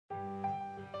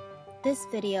This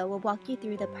video will walk you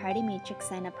through the Priority Matrix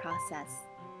sign-up process.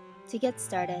 To get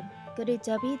started, go to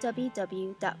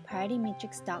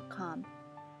www.prioritymatrix.com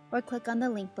or click on the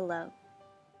link below.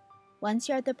 Once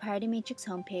you're at the Priority Matrix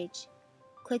homepage,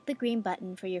 click the green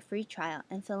button for your free trial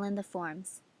and fill in the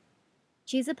forms.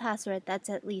 Choose a password that's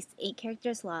at least 8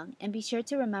 characters long and be sure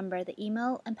to remember the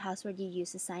email and password you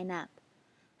use to sign up,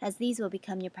 as these will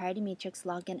become your Priority Matrix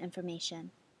login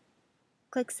information.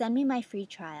 Click Send me my free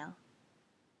trial.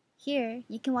 Here,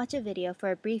 you can watch a video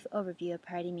for a brief overview of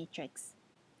Priority Matrix.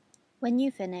 When you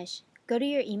finish, go to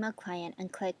your email client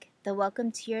and click the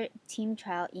Welcome to Your Team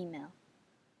Trial email.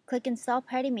 Click Install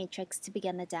Priority Matrix to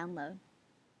begin the download.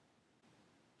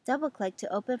 Double-click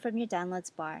to open from your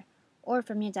Downloads bar or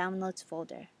from your Downloads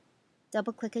folder.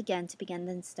 Double-click again to begin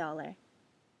the installer.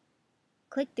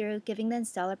 Click through, giving the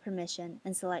installer permission,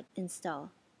 and select Install.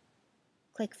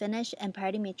 Click Finish and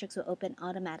Priority Matrix will open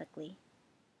automatically.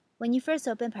 When you first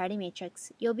open Priority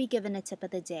Matrix, you'll be given a tip of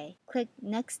the day. Click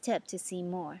Next Tip to see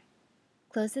more.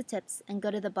 Close the tips and go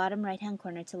to the bottom right-hand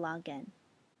corner to log in.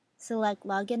 Select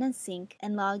Login and Sync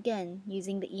and log in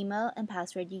using the email and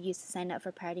password you used to sign up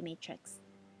for Priority Matrix.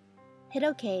 Hit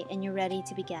OK and you're ready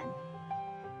to begin.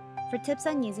 For tips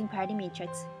on using Priority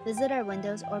Matrix, visit our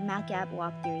Windows or Mac app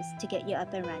walkthroughs to get you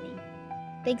up and running.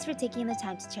 Thanks for taking the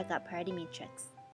time to check out Priority Matrix.